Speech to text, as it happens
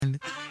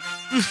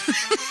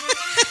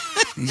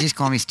You just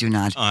call me Stu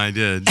Nod. I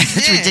did.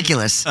 It's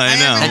ridiculous. I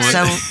know.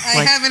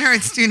 I haven't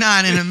heard Stu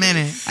Nod in a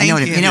minute. I know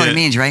you know what it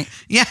means, right?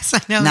 Yes, I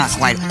know. Not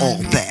quite all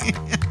there.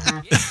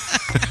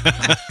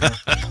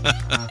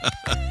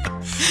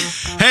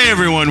 Hey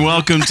everyone,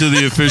 welcome to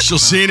the Official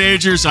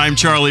Teenagers. I'm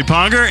Charlie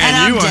Ponger, And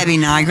I'm Debbie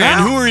Nigro.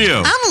 And who are you?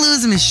 I'm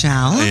Luz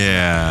Michelle.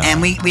 Yeah.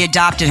 And we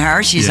adopted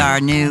her. She's our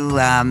new,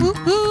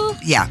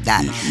 yeah,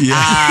 that.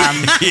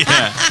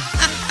 Yeah.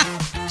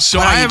 So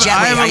What I are you,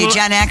 have, are you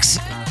Gen X?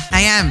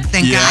 I am,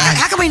 thank Yeah. God.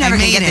 How come we never I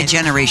can made get the it.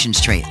 generation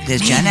straight?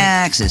 There's Gen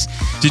X.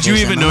 Did you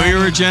even know you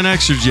were a Gen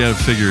X, or did you have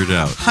to figure it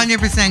out?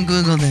 100%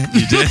 Googled it.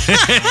 You did?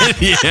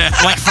 Yeah.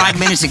 Like 5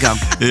 minutes ago.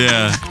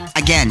 Yeah.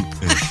 Again.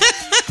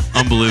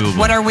 Unbelievable.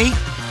 What are we?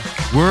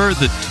 We're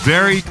the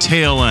very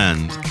tail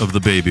end of the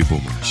baby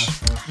boomers.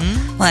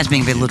 Well, that's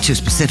being a little too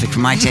specific for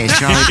my taste,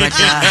 Charlie. But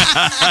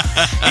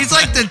He's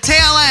like the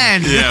tail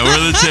end. Yeah,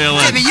 we're the tail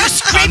end. Debbie, you're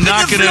scraping I'm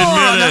not the going to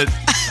floor. admit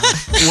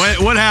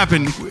it. What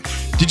happened?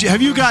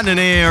 Have you gotten an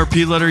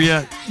AARP letter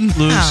yet,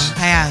 Luz? Oh, I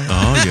have.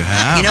 Oh, you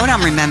have? You know what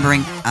I'm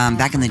remembering?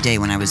 Back in the day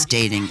when I was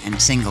dating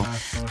and single,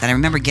 that I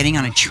remember getting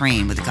on a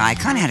train with a guy I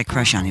kind of had a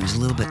crush on. He was a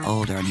little bit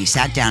older, and he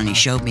sat down and he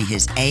showed me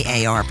his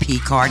AARP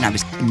card, and I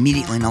was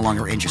immediately no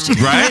longer interested.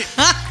 Right?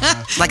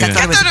 Like I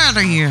thought it was Get out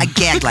of here. a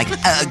gag. Like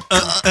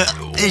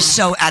it's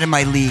so out of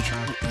my league.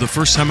 The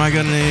first time I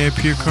got an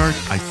AARP card,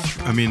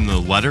 I mean the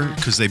letter,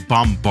 because they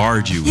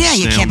bombard you with Yeah,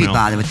 you snail can't be mail.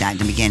 bothered with that in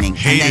the beginning.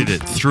 Hated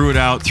it. Threw it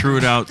out.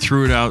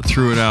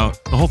 The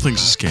whole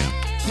thing's a scam.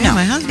 Yeah,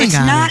 my husband it's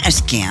got not it. a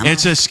scam.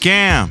 It's a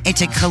scam.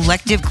 It's a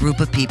collective group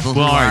of people who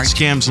Well, all are. right,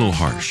 scam's a little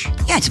harsh.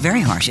 Yeah, it's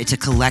very harsh. It's a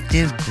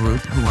collective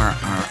group who are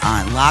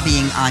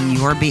lobbying on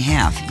your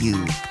behalf.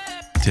 You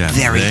Yeah,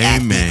 very they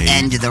at make, the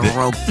end of the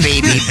world,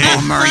 baby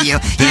boomer. You know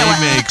They what?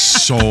 make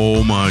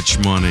so much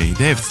money.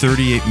 They have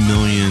 38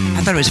 million.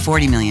 I thought it was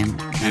 40 million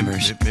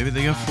members. Maybe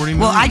they got 40 million.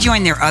 Well, I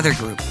joined their other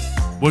group.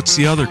 What's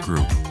the other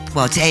group?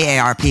 Well, it's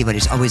AARP, but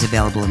it's always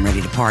available and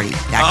ready to party.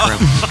 That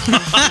group.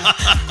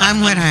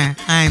 I'm with her.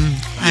 I'm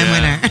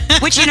with her.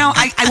 Which,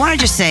 I want to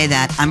just say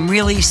that I'm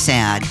really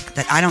sad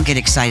that I don't get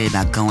excited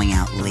about going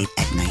out late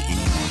at night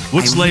anymore.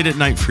 What's late at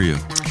night for you?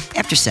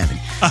 After 7.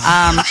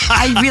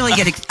 I really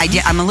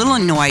I'm a little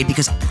annoyed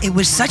because it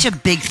was such a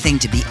big thing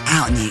to be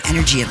out in the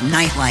energy of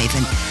nightlife.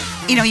 And,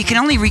 you can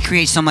only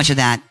recreate so much of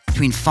that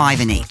between 5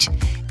 and 8.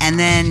 And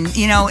then,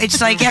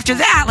 it's like after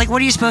that, like,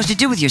 what are you supposed to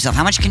do with yourself?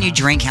 How much can you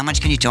drink? How much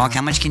can you talk?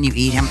 How much can you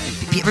eat?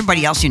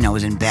 Everybody else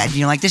is in bed.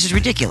 You're like, this is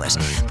ridiculous.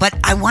 Right. But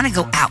I want to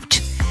go out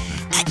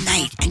at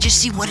night and just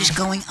see what is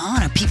going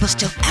on. Are people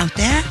still out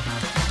there?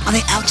 Are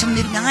they out till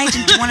midnight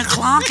and 1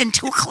 o'clock and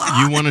 2 o'clock?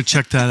 You want to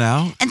check that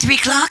out? And 3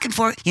 o'clock and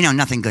 4.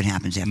 Nothing good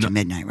happens after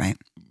midnight, right?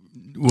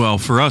 Well,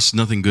 for us,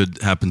 nothing good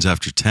happens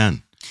after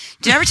 10.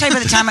 Did I ever tell you by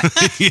the time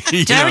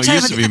It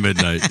used to be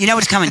midnight. You know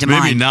what's coming to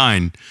Maybe mind?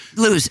 9.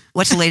 Luz,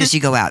 what's the latest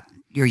you go out?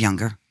 You're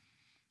younger.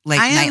 Late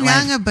I am night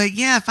life. younger, but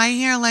yeah, if I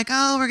hear like,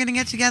 oh, we're going to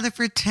get together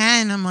for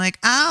 10, I'm like,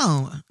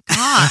 oh,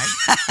 God.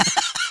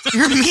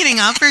 You're meeting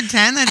up for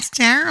 10? That's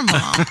terrible.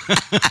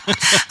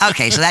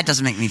 Okay, so that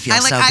doesn't make me feel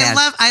so bad.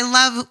 I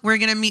love, we're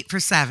going to meet for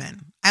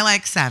 7. I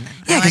like 7.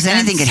 Yeah, because like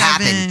anything could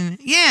happen. 7.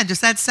 Yeah,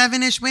 just that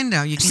 7-ish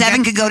window. You can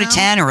 7 could go to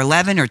 10 or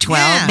 11 or 12,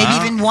 Yeah. maybe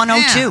even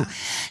 102. Yeah.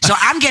 So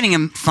I'm getting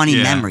a funny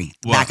Yeah. memory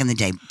Well- back in the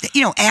day.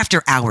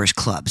 After hours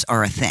clubs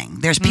are a thing.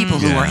 There's people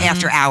who are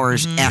after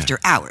hours, after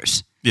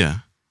hours. Yeah.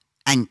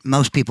 And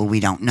most people we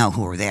don't know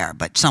who are there,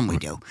 but some we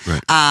do.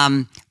 Right.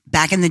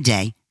 Back in the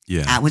day,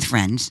 Yeah. out with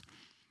friends.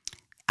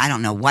 I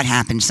don't know what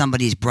happened.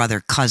 Somebody's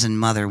brother, cousin,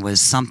 mother was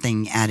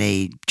something at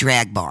a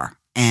drag bar.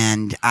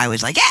 And I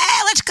was like, yeah,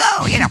 let's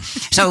go,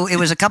 So it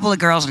was a couple of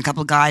girls and a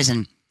couple of guys,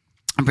 and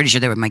I'm pretty sure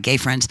they were my gay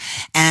friends.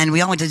 And we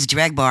all went to this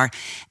drag bar,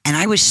 and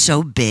I was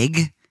so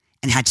big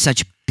and had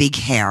such big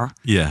hair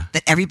Yeah.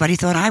 that everybody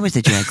thought I was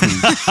the drag queen.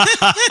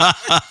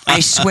 I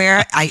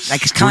swear, I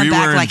was coming you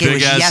back wearing like it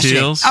was big-ass yesterday.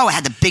 heels? Oh, I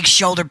had the big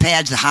shoulder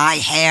pads, the high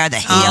hair, the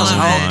heels, the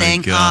whole my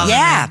thing. God.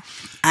 Yeah.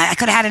 I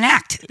could have had an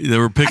act. They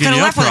were picking I coulda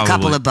you up left with a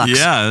probably. couple of bucks.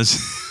 Yeah.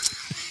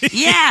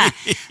 Yeah,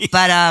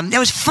 but it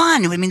was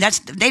fun. I mean,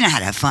 they know how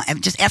to have fun.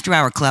 Just after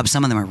hour clubs,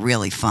 some of them are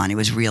really fun. It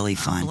was really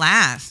fun.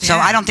 Blast. So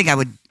yeah. I don't think I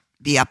would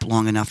be up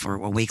long enough or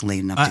awake late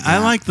enough to go I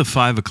out. like the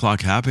 5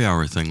 o'clock happy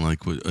hour thing,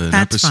 like an That's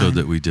episode fun.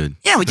 that we did.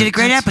 Yeah, we did a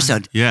great That's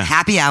episode. Yeah.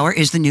 Happy Hour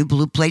is the new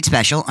Blue Plate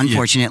special,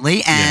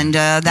 unfortunately, and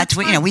that's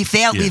what we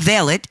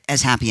veil it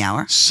as happy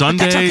hour. but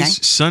that's okay.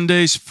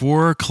 Sundays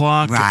 4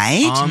 o'clock,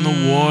 Right. on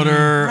the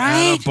water, at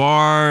Right. a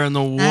bar in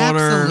the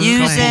water, Absolutely. a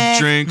couple Music.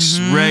 drinks,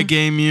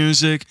 reggae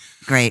music.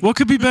 Great. What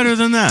could be better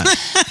than that?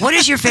 What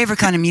is your favorite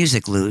kind of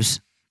music, Luz?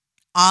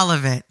 All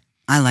of it.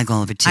 I like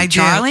all of it too. I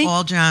Charlie? do.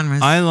 All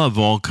genres. I love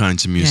all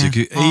kinds of music.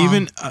 Yeah, all.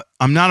 Even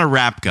I'm not a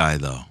rap guy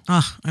though.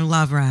 Oh, I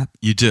love rap.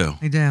 You do?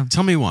 I do.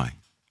 Tell me why.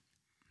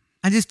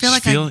 I just feel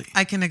Just like feel-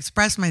 I can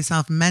express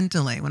myself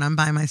mentally when I'm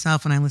by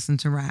myself when I listen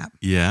to rap.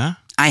 Yeah.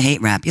 I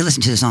hate rap. You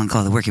listen to the song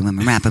called "The Working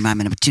Women Rap," but I'm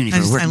an opportunity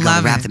for a working girl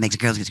to rap it. that makes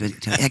girls get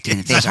hectic in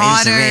the face.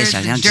 Harder,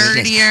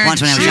 dirtier.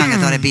 Once when I was young, I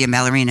thought I'd be a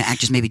ballerina.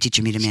 Actress maybe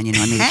teaching me to man. You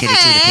know, I made a kid or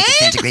two to pick a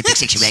fancy great big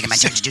sexy rag in my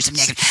church to do some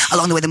naked.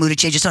 Along the way, the mood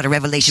changes. Sort of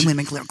revelation.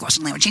 Women clear across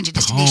the land. Change the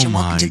destination.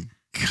 Welcome to.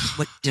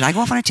 What did I go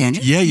off on a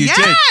tangent? Yeah, you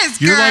did.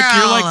 You're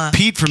girl. like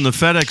Pete from the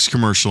FedEx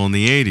commercial in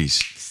the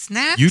 80s.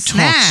 Snap, You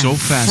talk so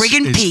fast.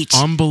 Friggin' It's Pete.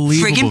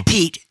 Unbelievable. Friggin'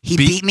 Pete. He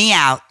beat me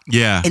out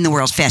in the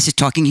world's fastest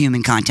talking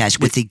human contest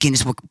with the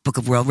Guinness Book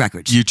of World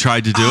Records. You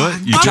tried to do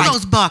it? You I tried. love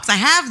those books. I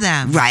have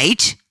them.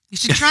 Right? You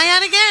should try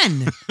out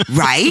again.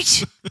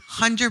 Right?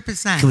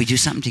 100%. Can we do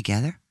something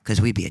together? Because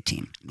we'd be a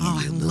team.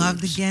 I love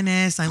the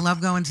Guinness. I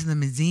love going to the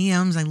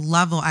museums. I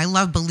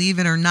love Believe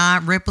It or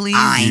Not, Ripley's.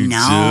 I You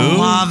know. do?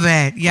 Love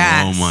it.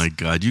 Yes. Oh my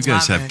God, you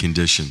guys Love have it.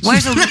 conditions.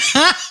 Where's the,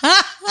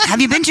 have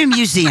you been to a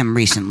museum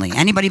recently?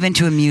 Anybody been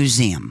to a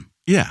museum?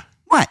 Yeah.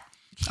 What?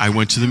 I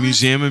went to the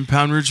museum in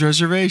Pound Ridge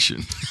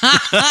Reservation.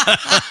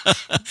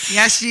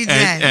 Yes, you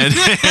did.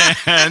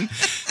 and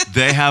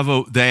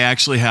they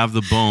actually have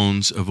the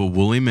bones of a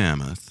woolly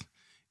mammoth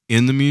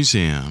in the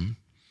museum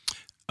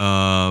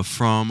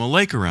from a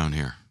lake around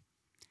here.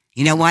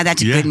 You know why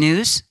that's good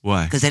news?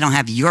 Why? Because they don't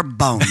have your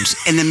bones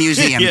in the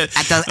museum Yeah.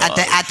 at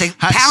the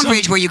Pound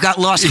Ridge where you got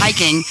lost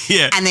hiking,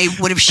 Yeah. and they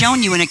would have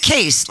shown you in a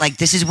case like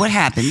this is what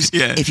happens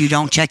Yeah. if you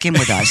don't check in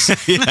with us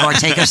or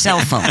take a cell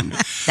phone.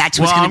 That's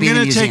what's going to be in the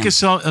I'm museum. going to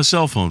take a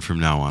cell phone from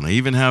now on. I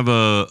even have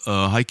a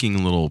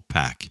hiking little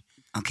pack.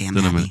 Okay, I'm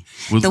that happy.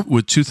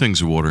 with 2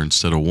 things of water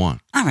instead of 1.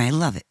 All right, I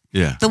love it.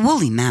 Yeah. The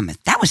woolly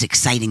mammoth. That was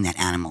exciting, that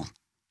animal.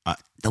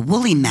 The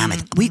woolly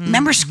mammoth. We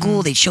remember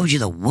school, they showed you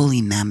the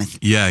woolly mammoth.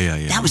 Yeah.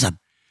 That was a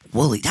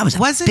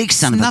Was it big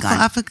son of a gun.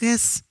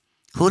 Snuffleupagus?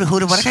 What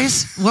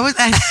is? What was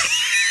that?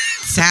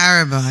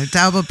 Terrible.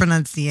 Terrible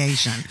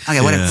pronunciation.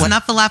 Okay, what?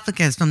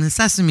 Snuffleupagus from the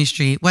Sesame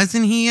Street.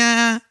 Wasn't he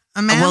a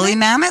mammoth? A woolly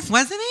mammoth?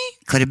 Wasn't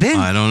he? Could have been.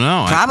 I don't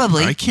know.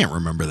 Probably. I can't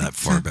remember that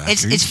far back.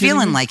 It's Are you kidding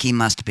feeling me? like he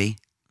must be.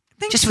 I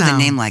think Just so. with a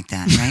name like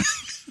that, right?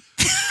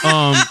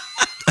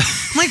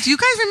 I'm like, do you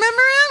guys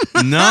remember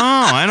him? No,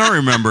 I don't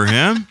remember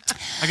him.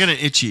 I got an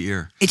itchy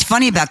ear. It's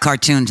funny about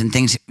cartoons and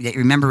things that you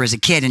remember as a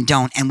kid and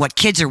don't, and what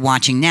kids are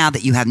watching now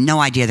that you have no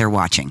idea they're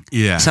watching.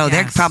 Yeah. So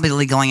they're Yes.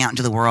 probably going out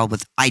into the world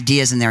with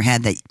ideas in their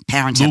head that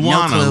parents have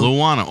no clue.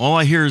 Luana. All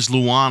I hear is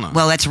Luana.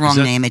 Well, that's the wrong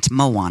name. It's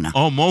Moana.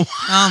 Oh, Mo.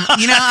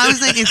 I was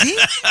like, does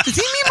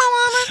he mean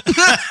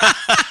Moana?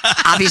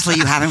 Obviously,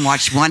 you haven't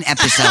watched one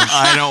episode.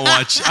 I don't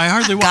watch. I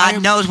hardly watch.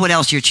 God knows what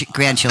else your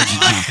grandchildren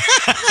can.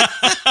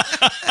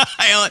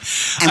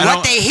 And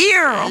what they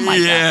hear. Oh, my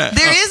God.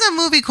 There is a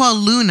movie called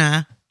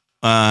Luna.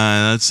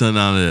 That's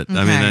not it. I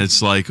mean, Okay.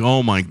 it's like,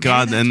 oh my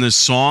God. And the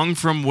song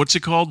from, what's it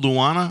called?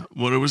 Luana?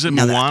 What was it?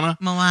 No, Moana?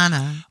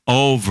 Moana.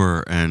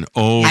 Over and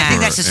over. I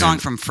think that's the song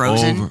and from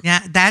Frozen. over. Yeah,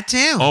 that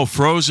too. Oh,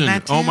 Frozen.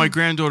 That Oh, too. my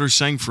granddaughter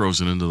sang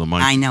Frozen into the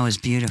mic. I know, it's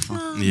beautiful.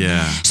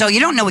 Yeah. So you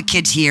don't know what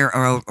kids hear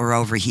or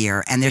over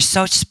here, and they're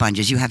such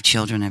sponges. You have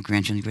children, I have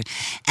grandchildren,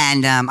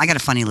 and I got a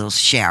funny little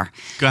share.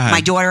 Go ahead.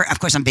 My daughter, of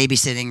course, I'm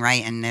babysitting,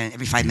 right, and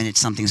every 5 minutes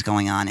something's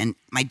going on, and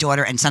my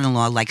daughter and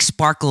son-in-law like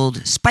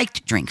sparkled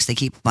spiked drinks. They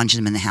keep a bunch of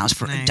them in the house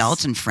for Nice.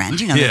 adults and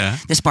friends. You know, Yeah.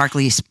 the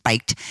sparkly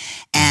spiked,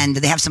 and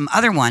they have some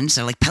other ones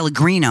that are like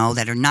Pellegrino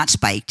that are not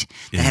spiked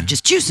that Yeah. have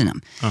just juice in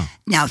them. Oh.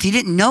 Now, if you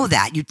didn't know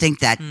that, you'd think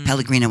that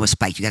Pellegrino was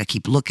spiked. You got to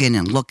keep looking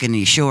and looking. Are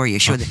you sure? Are you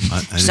sure? I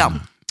didn't So. know.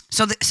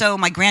 So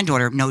my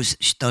granddaughter knows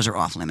those are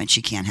off limits.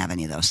 She can't have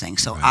any of those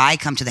things. So I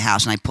come to the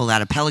house and I pull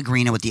out a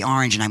Pellegrino with the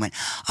orange and I went,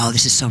 oh,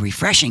 this is so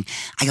refreshing.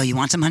 I go, you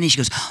want some honey? She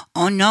goes,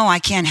 oh, no, I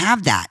can't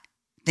have that,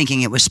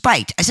 thinking it was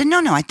spiked. I said,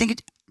 no, I think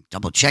it.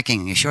 Double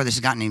checking. Are you sure this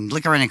has got any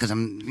liquor in it? Because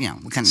I'm,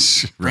 what kind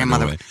of Right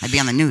grandmother? away. I'd be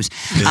on the news.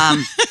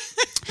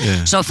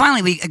 Yeah. So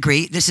finally we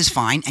agree, this is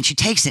fine. And she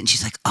takes it and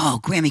she's like, oh,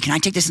 Grammy, can I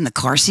take this in the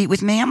car seat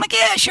with me? I'm like,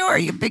 yeah, sure.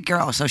 You're a big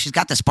girl. So she's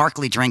got the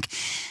sparkly drink.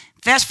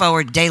 Fast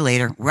forward, a day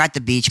later, we're at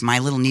the beach. My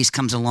little niece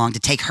comes along to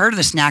take her to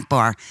the snack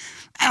bar.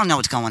 I don't know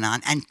what's going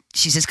on. And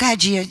she says, go ahead,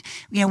 Gia.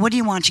 What do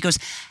you want? She goes,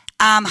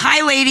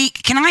 hi, lady.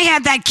 Can I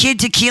have that kid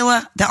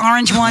tequila, the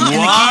orange one in the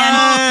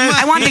can?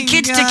 I want the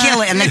kid's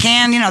tequila in the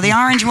can, the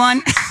orange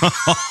one.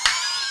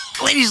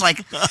 Lady's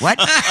like, what?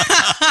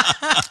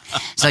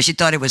 So she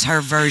thought it was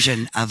her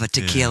version of a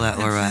tequila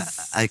or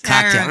a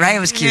cocktail, right? It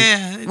was cute.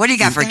 Yeah, What do you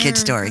got for a kid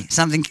story?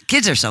 Something.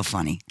 Kids are so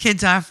funny.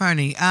 Kids are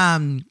funny.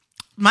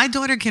 My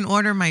daughter can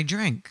order my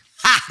drink.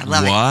 I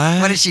love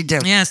it. What does she do?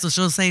 Yeah, so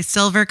she'll say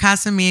silver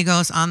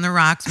Casamigos on the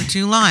rocks with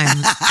 2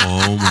 limes.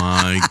 Oh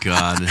my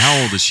God. And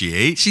how old is she?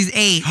 8? She's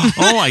 8.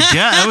 Oh, I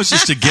guess. That was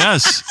just a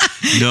guess.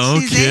 No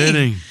She's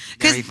kidding.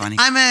 Very funny.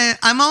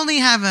 I'm only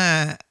have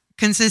a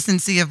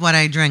consistency of what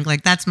I drink.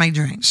 Like that's my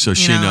drink. So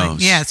she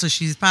knows. So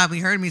she's probably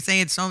heard me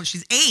say it. So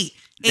she's 8.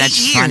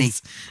 That's 8 funny.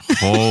 years.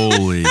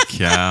 Holy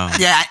cow.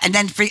 Yeah, and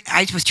then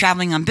I was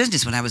traveling on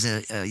business when I was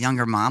a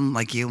younger mom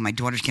like you. My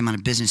daughters came on a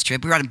business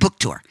trip. We were on a book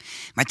tour.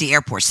 We're at the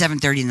airport,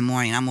 7:30 in the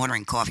morning. I'm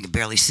ordering coffee. I could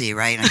barely see,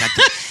 right? And I got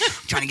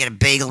trying to get a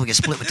bagel. We could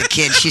split with the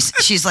kids.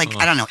 She's like,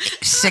 I don't know,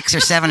 6 or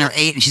 7 or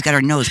 8, and she's got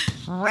her nose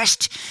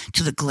pressed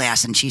to the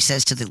glass. And she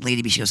says to the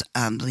lady, she goes,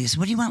 Lisa,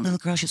 what do you want, little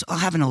girl? She goes, I'll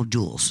have an old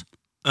Duels.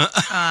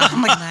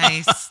 I'm like,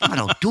 nice. I'm an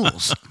old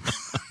Duels.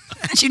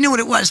 And she knew what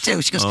it was,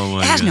 too. She goes, Oh,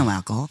 it has my God. no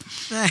alcohol.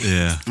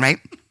 Yeah. Right?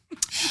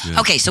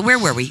 Okay, so where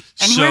were we?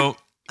 Anywhere?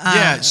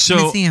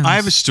 So museums. I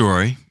have a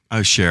story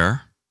I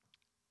share.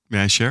 May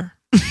I share?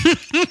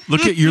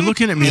 You're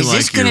looking at me Is like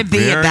this going to you're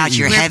be very- about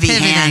your We're heavy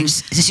pivoting.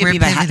 hands? Is this going We're to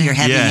be about pivoting. your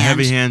heavy hands?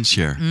 heavy hands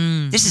share.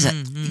 This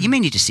is you may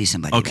need to see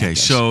somebody. Okay, about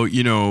this.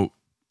 so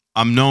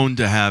I'm known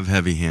to have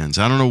heavy hands.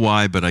 I don't know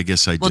why, but I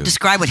guess I do. Well,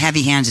 describe what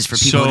heavy hands is for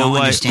people who don't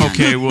understand.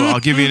 Okay, well, I'll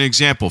give you an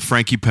example.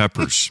 Frankie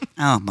Peppers.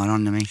 Oh, but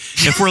on to me.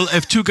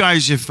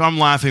 If I'm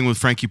laughing with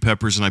Frankie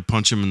Peppers and I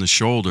punch him in the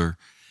shoulder,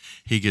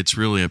 he gets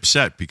really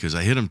upset because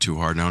I hit him too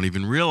hard and I don't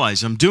even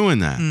realize I'm doing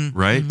that,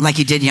 right? Like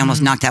you did, you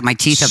almost knocked out my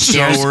teeth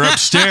upstairs. So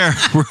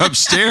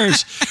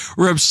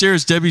we're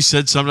upstairs. Debbie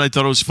said something I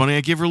thought it was funny.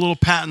 I gave her a little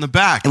pat in the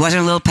back. It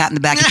wasn't a little pat in the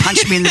back. He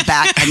punched me in the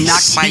back and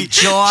knocked my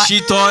jaw. She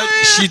thought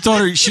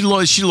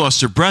she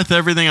lost her breath,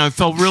 everything. I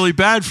felt really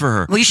bad for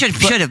her. Well, you should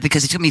have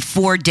because it took me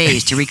 4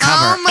 days to recover.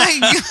 Oh my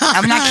God.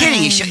 I'm not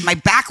kidding. My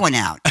back went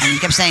out, and he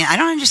kept saying, "I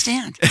don't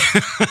understand."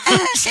 I don't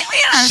understand. Well,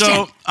 you don't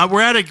understand.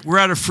 So we're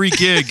at a free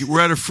gig.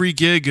 We're at a free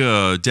gig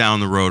down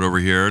the road over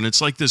here, and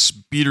it's like this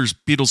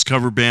Beatles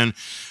cover band.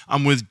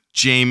 I'm with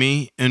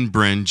Jamie and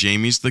Bryn.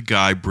 Jamie's the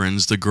guy,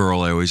 Bryn's the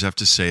girl. I always have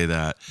to say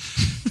that.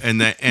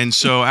 And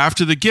so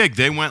after the gig,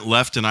 they went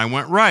left and I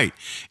went right.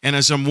 And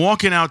as I'm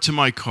walking out to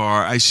my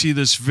car, I see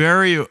this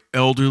very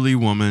elderly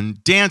woman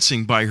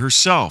dancing by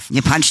herself.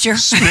 You punched her?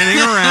 Spinning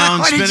around.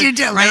 What did you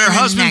do? And Right in her the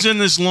husband's neck. in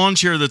this lawn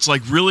chair that's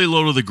like really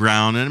low to the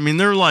ground. And I mean,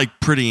 they're like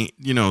pretty,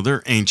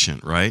 they're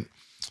ancient, right?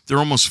 They're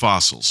almost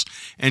fossils.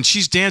 And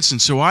she's dancing.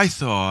 So I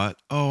thought,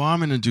 I'm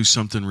going to do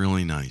something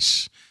really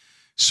nice.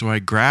 So I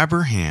grab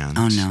her hand.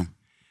 Oh no!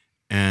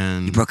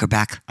 And You broke her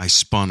back. I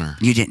spun her.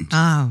 You didn't.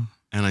 Oh.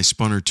 And I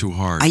spun her too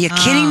hard. Are you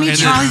kidding me, And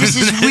Charlie? This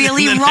is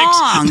really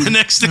wrong. The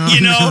next thing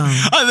you know,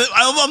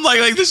 I'm like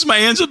this is my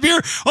hands up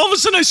here. All of a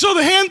sudden, I saw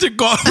the hand that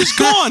was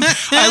gone.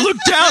 I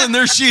looked down, and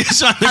there she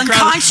is on the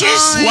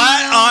Unconscious? ground,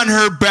 flat on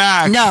her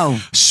back. No.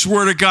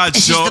 Swear to God.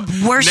 This is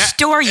the worst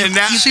story.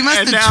 She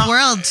must have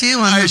twirled too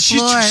on the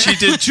floor. She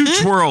did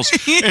 2 twirls,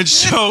 and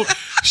so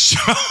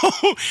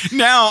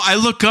now I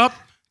look up.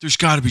 There's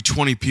got to be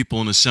 20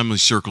 people in assembly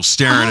circle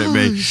staring at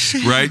me,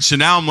 right? So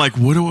now I'm like,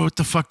 what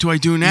the fuck do I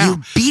do now?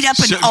 You beat up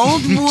an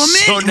old woman?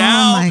 So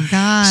now, oh my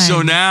God.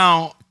 So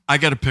now I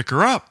got to pick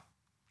her up.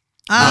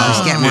 Oh,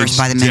 it's getting worse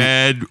by the minute.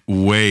 Dead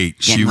weight.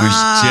 She Getting was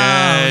worse.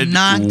 dead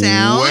knocked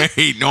out?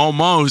 weight,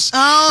 almost.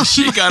 Oh,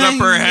 She got up,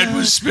 my her head God.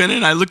 was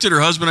spinning. I looked at her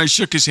husband. I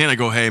shook his hand. I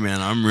go, hey,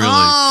 man, I'm really,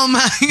 Oh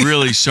my God.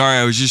 really sorry.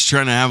 I was just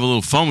trying to have a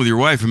little fun with your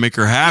wife and make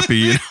her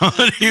happy.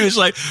 And he was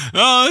like,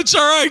 oh, it's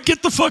all right.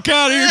 Get the fuck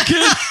out of here,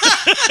 kid.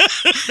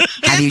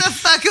 Have you, Get the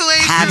fuck away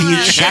have from you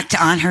her. checked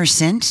on her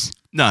since?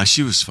 No,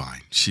 she was fine.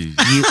 She,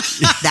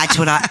 That's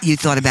what you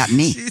thought about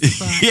me.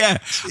 yeah.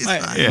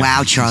 Yeah.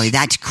 Wow, Charlie,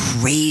 that's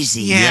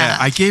crazy. Yeah. Yeah,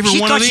 I gave her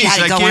She one thought of she these. had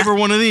to I go gave out- her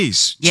one of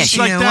these. Yeah, just she-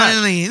 like Yeah, that. one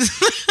of these.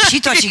 She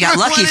thought she got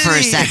lucky for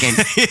a second.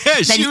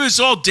 Yeah, she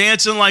was all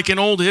dancing like an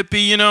old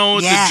hippie,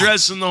 with Yeah. the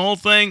dress and the whole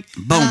thing.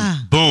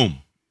 Boom. Boom.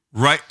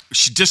 Right.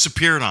 She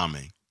disappeared on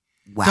me.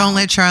 Wow. Don't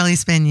let Charlie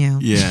spin you.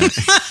 Yeah.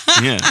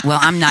 Yeah. Well,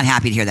 I'm not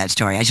happy to hear that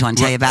story. I just want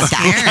to tell you about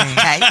that.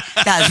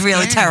 Okay? That was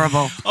really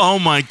terrible. Oh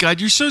my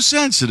God, you're so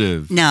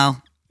sensitive. No,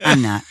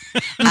 I'm not.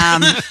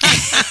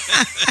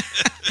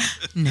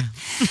 No.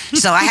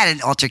 So I had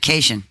an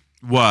altercation.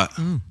 What?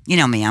 You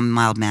know me, I'm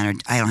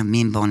mild-mannered. I don't have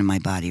mean bone in my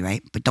body,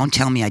 right? But don't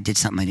tell me I did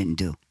something I didn't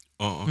do.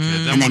 Oh, okay. Then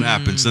And what then-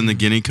 happens? Then the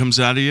guinea comes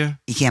out of you?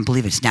 You can't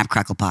believe it. Snap,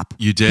 crackle, pop.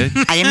 You did?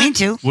 I didn't mean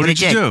to. What but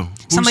did I you do?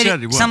 Who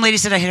said it? What? Some lady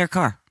said I hit her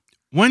car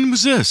When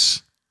was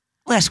this?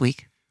 last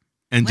week.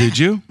 And did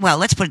you? Well,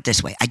 let's put it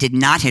this way. I did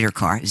not hit her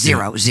car.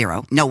 Zero.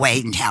 No way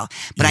in hell.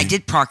 But I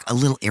did park a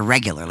little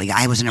irregularly.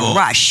 I was in a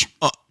rush.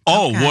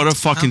 What a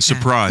fucking Okay.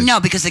 surprise. No,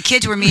 because the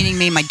kids were meeting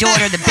me, my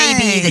daughter, the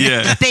baby,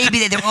 Yeah. the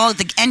baby. They were all at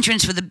the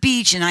entrance for the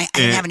beach, and I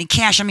didn't have any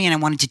cash on me, and I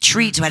wanted to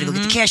treat, so I had to go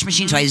get the cash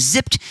machine. So I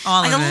zipped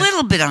All like of a it.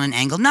 little bit on an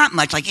angle, not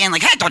much, like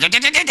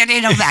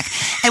back.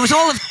 It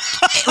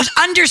was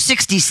under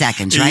 60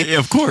 seconds, right? Yeah,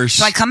 of course.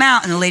 So I come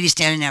out, and the lady's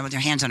standing there with her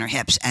hands on her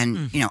hips,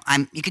 and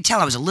you could tell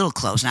I was a little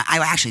close, and I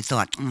actually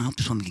thought, I hope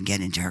this woman can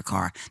get into her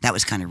car. That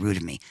was kind of rude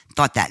of me.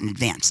 Thought that in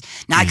advance.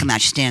 Now I come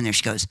out, she's standing there.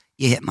 She goes,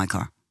 "You hit my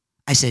car."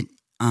 I said,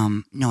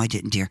 "No, I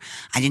didn't, dear.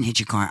 I didn't hit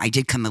your car. I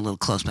did come a little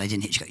close, but I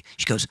didn't hit you."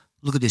 She goes,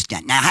 "Look at this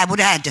dent." Now I would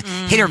have had to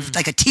hit her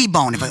like a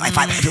T-bone if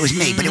it was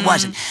me, but it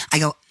wasn't. I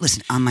go,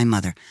 "Listen, I'm my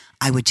mother.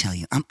 I would tell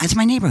you. It's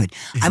my neighborhood.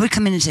 I would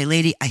come in and say,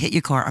 'Lady, I hit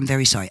your car. I'm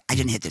very sorry. I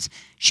didn't hit this.'"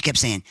 She kept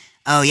saying,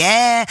 oh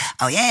yeah,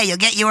 you'll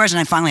get yours." And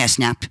I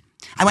snapped.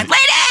 I went,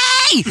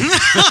 "Lady! Lady!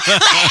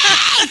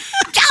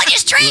 I'm telling you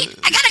straight.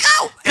 I gotta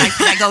go." And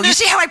I go, you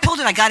see how I pulled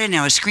it? I got in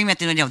there. I was screaming at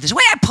the window. This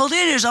way I pulled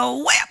it is a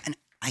whip. And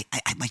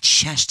my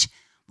chest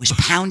was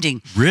pounding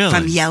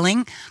from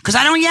yelling because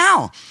I don't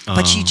yell.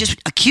 But she just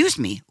accused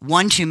me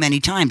one too many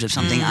times of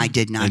something I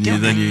did not do.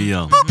 And then you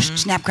yell. Oops,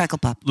 snap, crackle,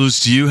 pop.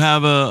 Luz, do you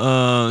have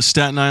a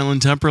Staten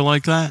Island temper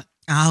like that?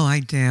 Oh, I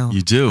do.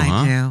 You do, huh?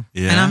 I do.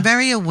 Yeah. And I'm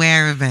very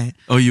aware of it.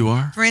 Oh, you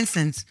are? For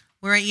instance,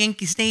 we're at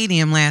Yankee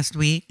Stadium last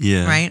week.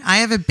 Yeah. Right? I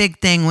have a big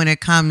thing when it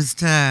comes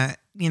to,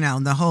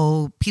 the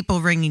whole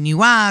people ringing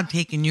you up,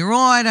 taking your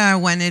order,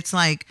 when it's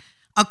like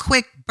a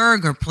quick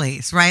burger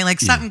place, right?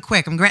 Like something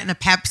quick. I'm getting a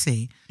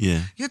Pepsi.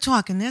 Yeah. You're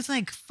talking, there's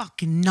like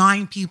fucking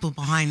 9 people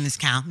behind this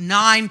counter.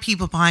 9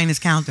 people behind this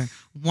counter.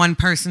 One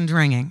person's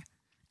ringing.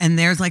 And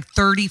there's like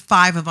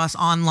 35 of us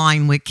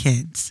online with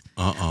kids.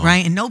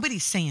 Right? And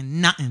nobody's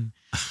saying nothing.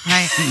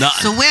 Right?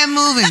 So we're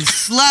moving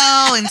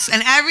slow.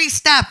 And every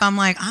step, I'm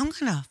like, I'm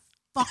going to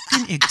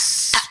fucking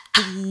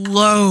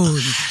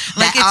explode.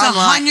 Like it's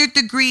 100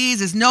 degrees.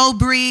 There's no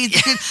breeze.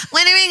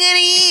 When are we going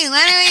to eat?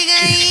 When are we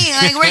going to eat?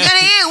 Like, we're going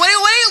to eat. What do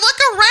you look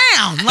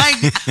around? Like,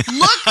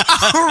 look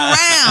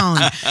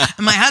around.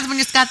 And my husband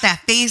just got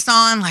that face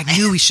on, like,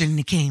 knew we shouldn't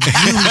have came.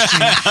 Knew we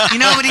shouldn't.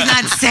 But he's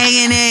not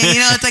saying it.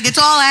 It's like, it's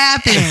all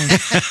happening.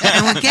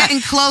 And we're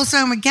getting closer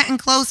and we're getting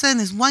closer. And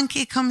this one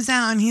kid comes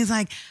out and he's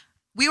like,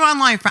 we were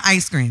online for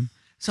ice cream.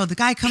 So the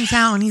guy comes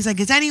out and he's like,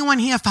 is anyone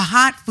here for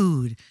hot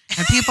food?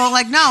 And people are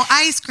like, no,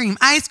 ice cream.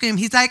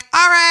 He's like,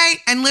 all right.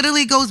 And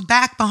literally goes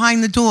back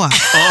behind the door.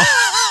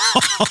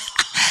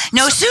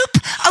 No soup?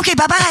 Okay,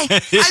 bye-bye.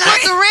 I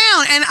look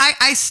around and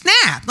I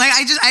snap. Like,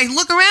 I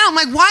look around. I'm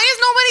like, why is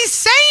nobody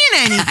saying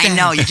anything? I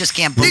know, you just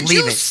can't believe it. Did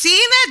you see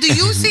that? Do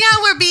you see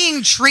how we're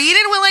being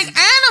treated? We're like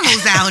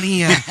animals out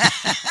here.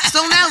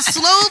 So now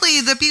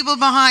slowly the people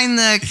behind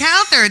the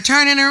counter are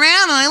turning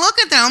around and I look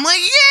at them. I'm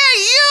like, yeah,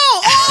 you.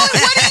 Oh,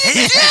 what are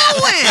you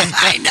doing?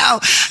 I know.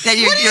 That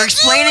you're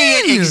explaining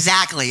it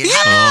exactly. It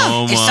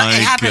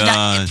happens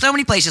in so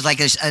many places, like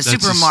a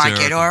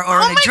supermarket or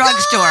a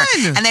drugstore.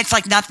 And it's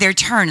like not their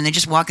turn. And they're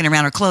just walking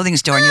around a clothing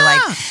store. And you're like,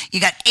 you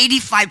got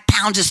 85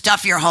 pounds of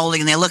stuff you're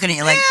holding. And they're looking at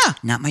you like,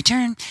 not my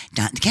turn.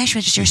 Not the cash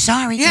register.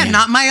 Sorry. Yeah,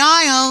 not my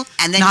aisle.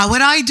 And then, not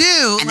what I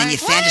do. And then you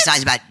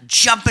fantasize about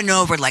jumping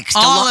over like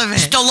all of it.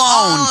 Stallone.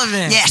 All of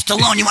it. Yeah,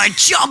 Stallone. You want to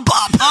jump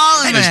up.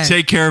 All of it. Just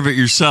take care of it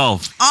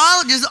yourself.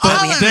 All of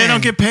it. They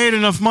don't get paid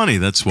enough money.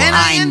 That's why. And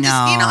I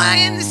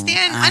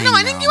understand. I know.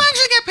 I think you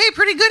actually get paid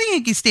pretty good at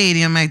Yankee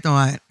Stadium, I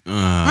thought.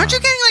 Aren't you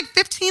getting like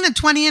 15 or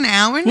 20 an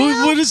hour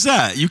now? What is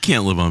that? You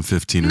can't live on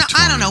 15 or 20.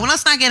 I don't know. Well,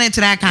 let's not get into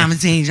that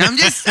conversation. I'm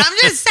just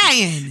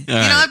saying.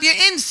 If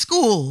you're in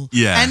school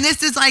and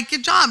this is like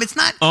your job, it's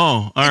not.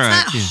 Oh, all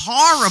right. It's not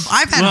horrible.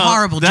 I've had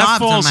horrible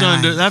jobs in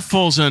my life. That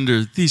falls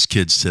under these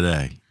kids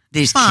today.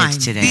 These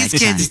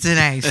kids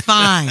today.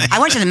 Fine. I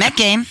went to the Met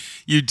game.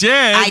 You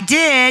did? I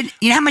did.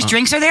 You know how much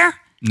drinks are there?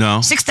 No.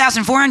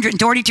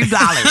 $6,432.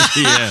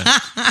 Yeah.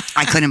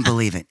 I couldn't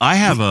believe it. I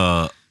have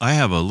a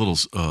little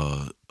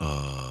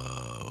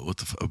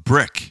a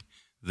brick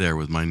there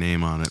with my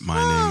name on it, my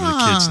name,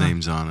 the kids'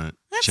 names on it,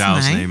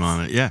 Chow's name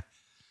on it. Yeah.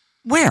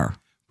 Where?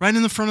 Right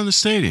in the front of the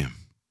stadium.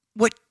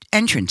 What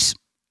entrance?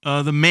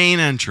 The main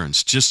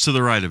entrance, just to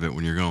the right of it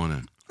when you're going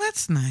in.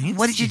 That's nice.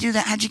 What did you do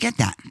that? How'd you get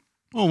that?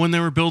 Well, when they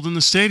were building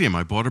the stadium,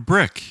 I bought a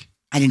brick.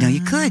 I didn't know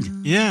you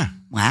could. Yeah.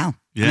 Wow.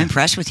 Yeah. I'm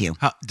impressed with you.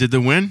 Did they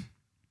win?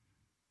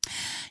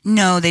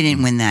 No, they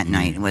didn't win that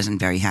night. I wasn't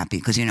very happy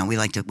because we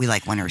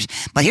like winners.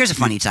 But here's a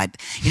funny side.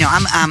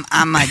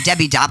 I'm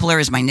Debbie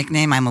Doppler is my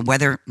nickname. I'm a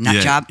weather nut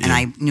job, and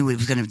I knew it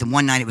was the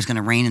one night it was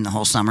gonna rain in the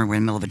whole summer. We're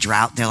in the middle of a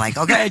drought. They're like,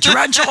 okay,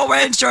 torrential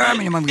rainstorm,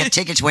 and when we get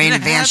tickets way in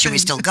advance, should we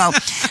still go?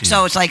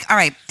 So it's like, all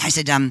right. I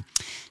said,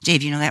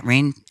 Dave, you know that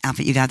rain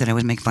outfit you got that I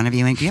always make fun of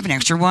you in? Do you have an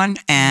extra one?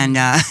 And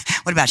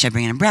what about, should I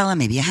bring an umbrella,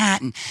 maybe a hat?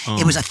 And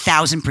it was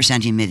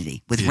 1,000%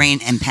 humidity with rain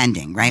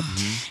impending, right?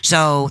 Mm-hmm.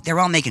 So they're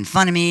all making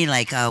fun of me,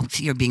 like, oh,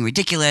 you're being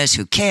ridiculous.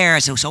 Who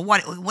cares? So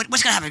what's going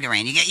to happen to the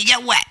rain? You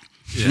get wet.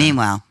 Yeah.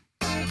 Meanwhile,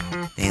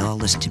 they all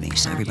listened to me.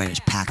 So everybody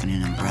was packing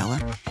an umbrella.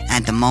 And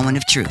at the moment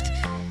of truth,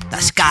 the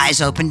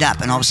skies opened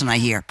up, and all of a sudden I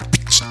hear...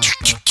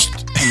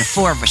 And the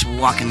four of us were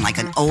walking like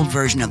an old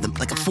version of a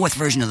fourth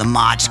version of the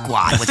Mod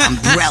Squad with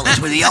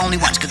umbrellas. We're the only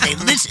ones because they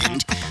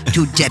listened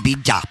to Debbie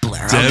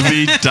Doppler.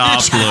 Debbie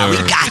Doppler. We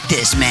got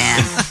this,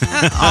 man.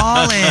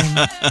 All in.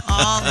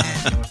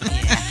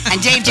 Yeah. And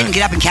Dave didn't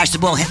get up and catch the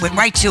ball. Went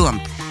right to him.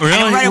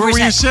 Really? Where were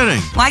you sitting?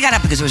 Well, I got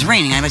up because it was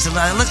raining. I said,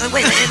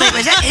 wait,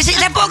 is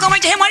that ball going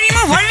right to him? Why did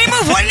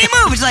he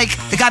move? It's like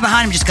the guy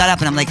behind him just got up,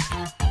 and I'm like,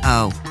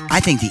 oh, I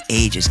think the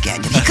age is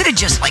getting to him. He could have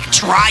just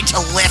tried to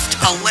lift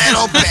a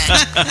little bit.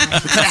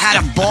 We could have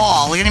had a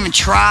ball. We didn't even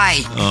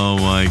try. Oh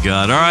my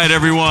God. All right,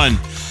 everyone.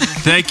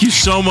 Thank you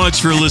so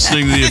much for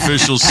listening to the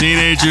Official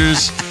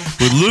Teenagers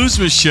with Luz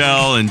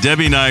Michelle and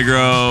Debbie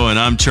Nigro, and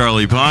I'm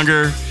Charlie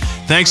Ponger.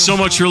 Thanks so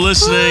much for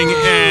listening,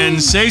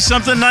 and say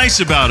something nice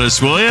about us,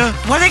 will you?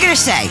 What are they going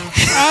to say?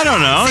 I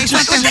don't know. Say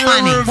Just something a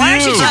funny. review. Why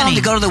don't you tell them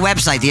to go to the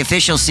website,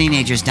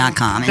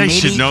 theofficialceenagers.com, and They maybe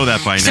should know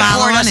that by now.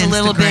 Follow support on us a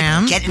little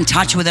Instagram. bit. Get in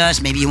touch with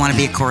us. Maybe you want to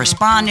be a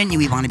correspondent.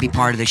 You want to be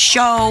part of the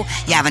show.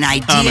 You have an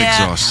idea. I'm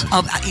exhausted.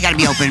 You got to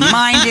be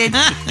open-minded.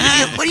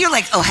 What are you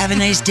like? Oh, have a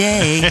nice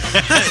day. All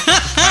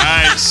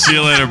right, see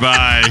you later.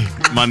 Bye.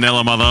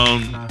 Manila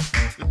Malone.